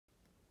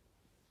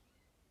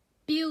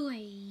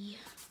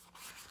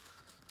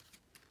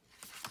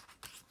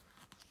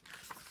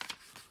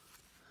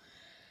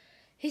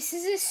This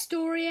is a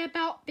story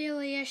about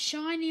Billy, a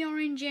shiny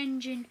orange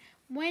engine.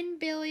 When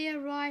Billy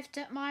arrived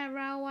at my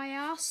railway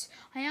house,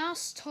 I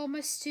asked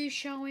Thomas to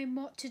show him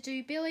what to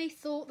do. Billy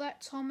thought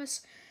that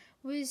Thomas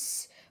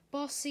was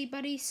bossy,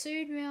 but he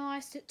soon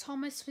realised that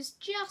Thomas was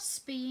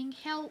just being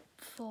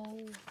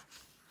helpful.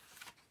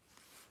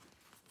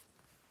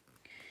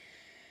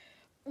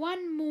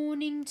 One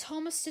morning,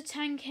 Thomas the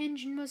Tank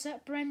Engine was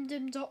at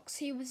Brendam Docks.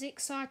 He was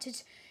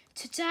excited.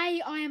 "Today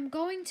I am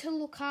going to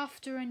look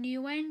after a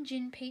new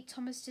engine," Pete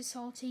Thomas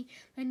decided.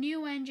 The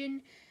new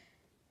engine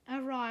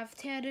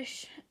arrived.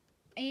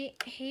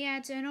 He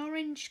had an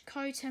orange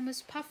coat and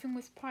was puffing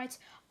with pride.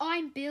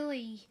 "I'm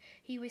Billy,"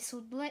 he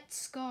whistled.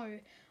 "Let's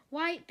go."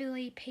 "Wait,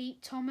 Billy,"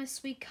 Pete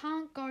Thomas. "We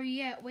can't go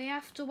yet. We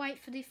have to wait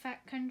for the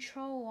Fat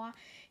Controller.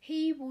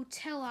 He will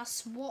tell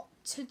us what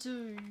to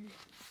do."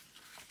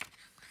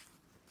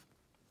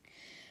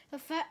 The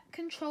Fat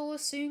Controller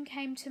soon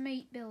came to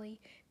meet Billy.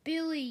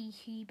 "Billy,"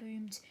 he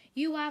boomed,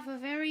 "you have a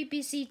very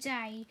busy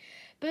day.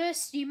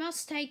 First, you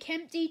must take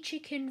empty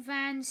chicken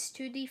vans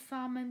to the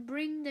farm and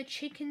bring the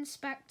chickens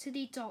back to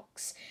the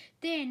docks.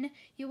 Then,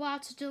 you are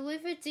to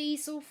deliver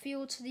diesel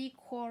fuel to the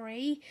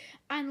quarry.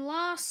 And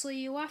lastly,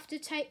 you have to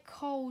take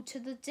coal to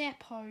the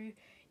depot."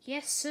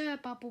 "Yes, sir,"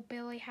 bubbled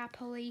Billy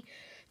happily.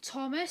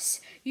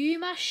 "Thomas, you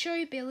must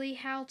show Billy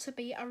how to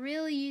be a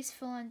really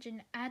useful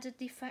engine," added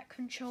the Fat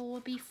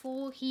Controller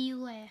before he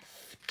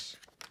left.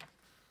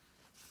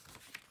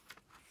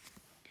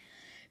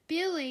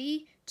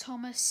 "Billy,"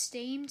 Thomas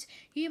steamed,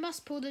 "you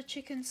must pull the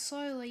chicken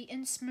slowly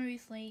and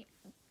smoothly."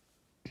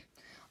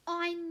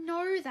 "I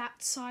know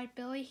that," sighed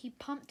Billy. He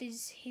pumped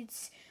his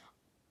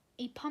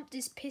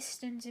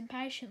pistons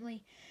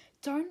impatiently.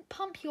 "Don't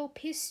pump your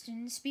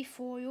pistons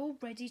before you're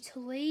ready to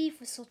leave,"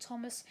 whistled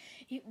Thomas.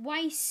 "It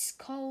wastes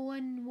coal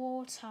and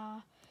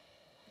water.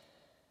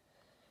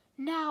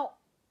 Now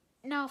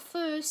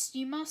first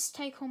you must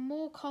take on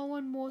more coal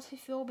and water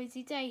for your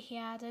busy day," he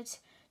added.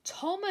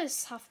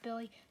 "Thomas," huffed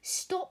Billy,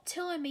 "stop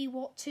telling me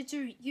what to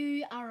do.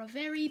 You are a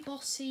very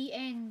bossy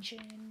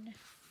engine."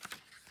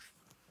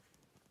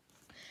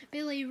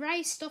 Billy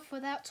raced off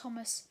without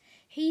Thomas.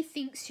 "He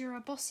thinks you're a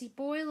bossy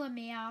boiler,"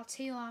 meowed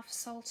he, laughed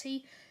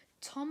Salty.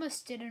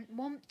 Thomas didn't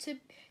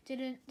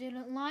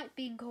like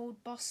being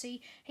called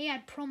bossy. He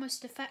had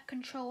promised the Fat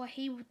Controller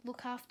he would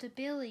look after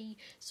Billy,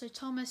 so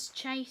Thomas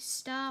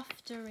chased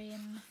after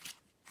him.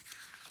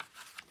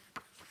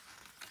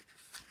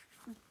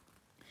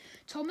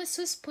 Thomas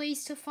was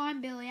pleased to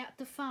find Billy at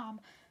the farm,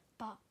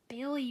 but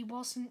Billy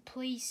wasn't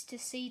pleased to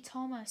see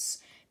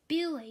Thomas.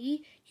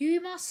 "Billy, you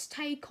must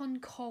take on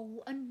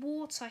coal and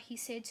water," he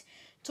said.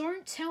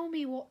 "Don't tell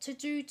me what to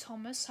do,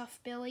 Thomas,"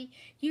 huffed Billy.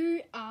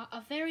 "You are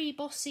a very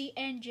bossy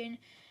engine,"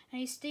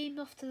 and he steamed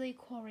off to the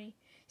quarry.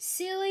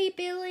 "Silly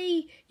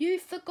Billy,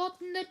 you've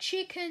forgotten the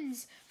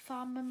chickens,"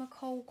 Farmer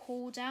McColl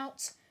called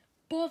out.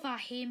 "Bother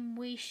him,"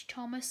 wheezed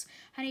Thomas,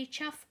 and he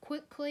chuffed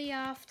quickly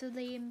after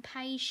the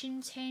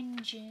impatient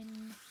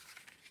engine.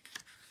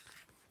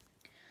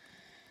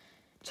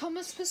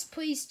 Thomas was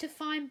pleased to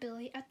find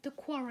Billy at the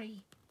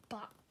quarry,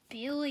 but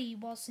Billy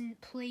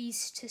wasn't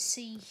pleased to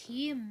see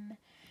him.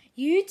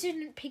 "You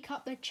didn't pick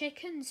up the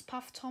chickens,"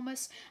 puffed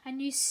Thomas, "and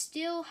you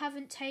still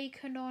haven't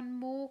taken on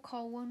more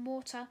coal and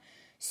water."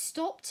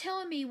 "Stop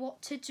telling me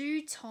what to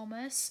do,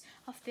 Thomas,"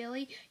 huffed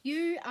Billy.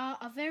 "You are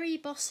a very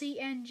bossy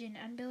engine,"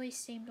 and Billy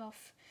steamed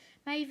off.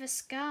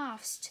 Mavis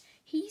gasped.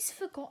 "He's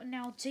forgotten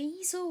our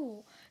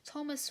diesel."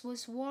 Thomas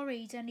was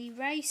worried and he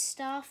raced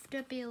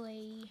after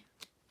Billy.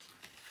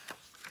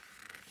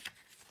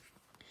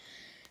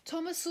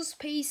 Thomas was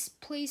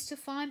pleased to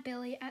find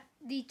Billy at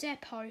the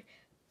depot,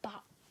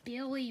 but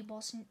Billy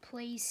wasn't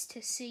pleased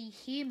to see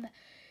him.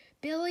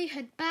 Billy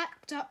had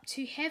backed up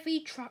 2 heavy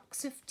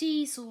trucks of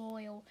diesel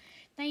oil.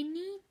 "They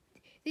need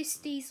this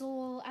diesel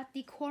oil at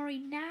the quarry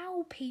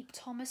now," peeped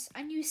Thomas,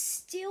 "and you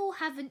still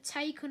haven't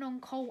taken on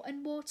coal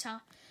and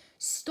water."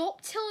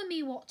 "Stop telling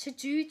me what to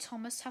do,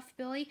 Thomas," huffed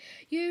Billy.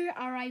 "You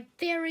are a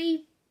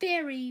very,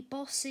 very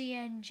bossy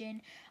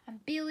engine,"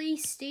 and Billy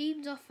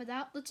steamed off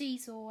without the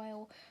diesel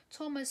oil.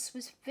 Thomas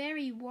was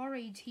very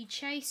worried. He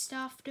chased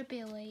after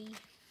Billy.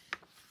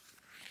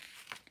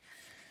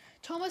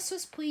 Thomas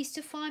was pleased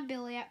to find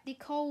Billy at the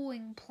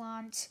coaling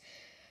plant.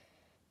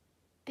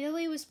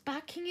 Billy was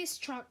backing his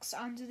trucks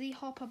under the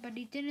hopper, but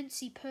he didn't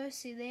see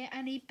Percy there,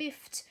 and he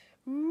biffed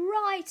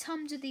right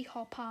under the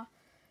hopper.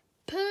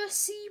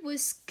 Percy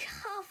was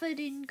covered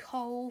in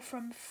coal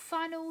from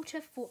funnel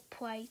to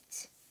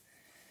footplate.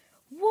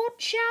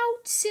 "Watch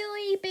out,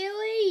 silly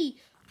Billy!"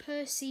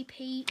 Percy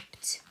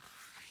peeped.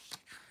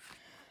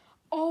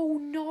 "Oh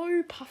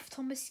no," puffed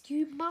Thomas,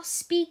 "you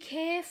must be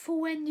careful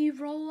when you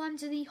roll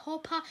under the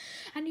hopper,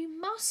 and you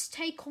must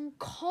take on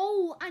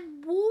coal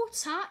and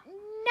water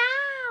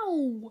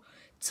now."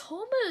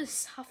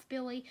 "Thomas," huffed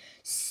Billy,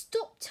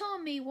 "stop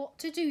telling me what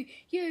to do.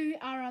 You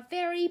are a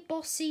very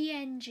bossy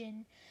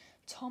engine."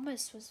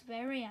 Thomas was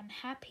very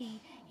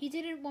unhappy. He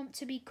didn't want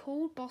to be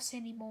called boss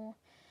anymore.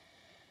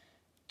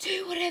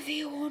 "Do whatever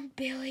you want,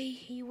 Billy,"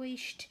 he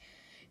wished.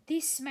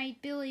 This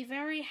made Billy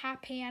very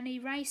happy and he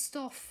raced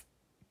off.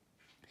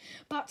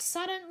 But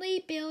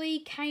suddenly Billy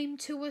came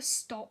to a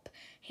stop.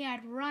 He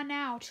had run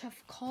out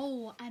of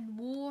coal and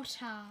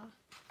water.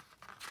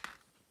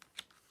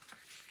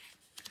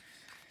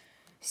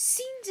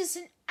 "Cinders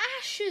and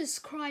ashes!"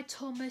 cried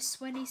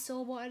Thomas when he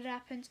saw what had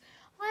happened.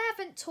 "I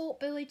haven't taught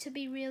Billy to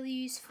be really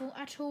useful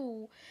at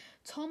all."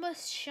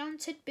 Thomas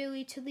shunted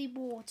Billy to the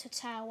water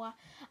tower,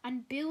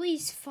 and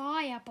Billy's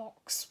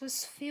firebox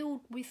was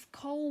filled with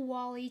coal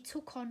while he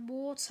took on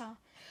water.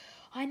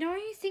 "I know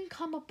you think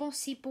I'm a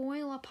bossy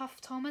boiler,"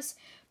 puffed Thomas,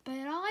 "but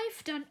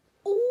I've done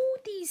all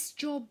these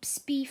jobs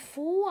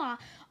before.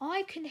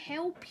 I can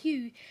help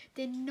you.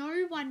 Then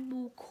no one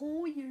will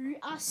call you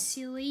a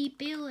silly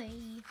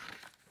Billy."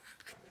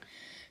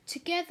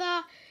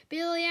 Together,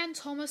 Billy and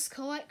Thomas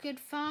collected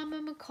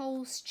Farmer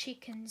McColl's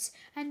chickens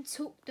and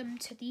took them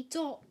to the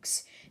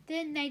docks.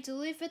 Then they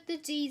delivered the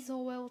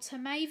diesel oil to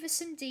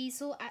Mavis and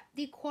Diesel at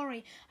the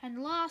quarry,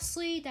 and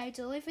lastly they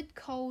delivered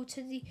coal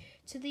to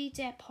the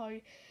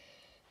depot.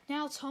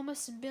 Now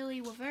Thomas and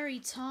Billy were very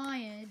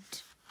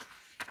tired.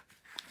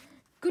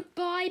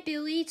 "Goodbye,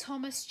 Billy,"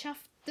 Thomas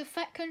chuffed. "The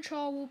Fat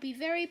Control will be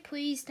very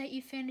pleased that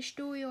you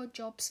finished all your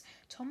jobs."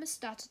 Thomas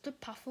started to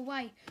puff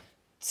away.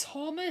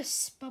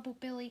 "Thomas," bubbled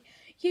Billy,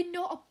 "you're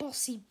not a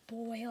bossy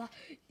boiler.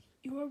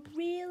 You're a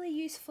really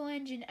useful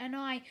engine, and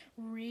I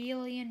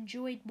really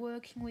enjoyed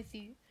working with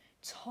you."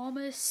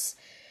 Thomas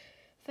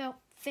felt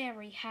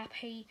very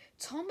happy.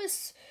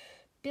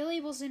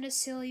 Billy wasn't a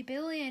silly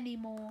Billy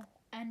anymore,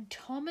 and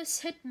Thomas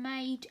had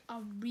made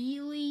a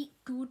really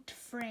good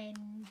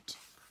friend.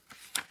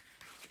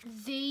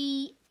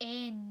 The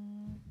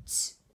end.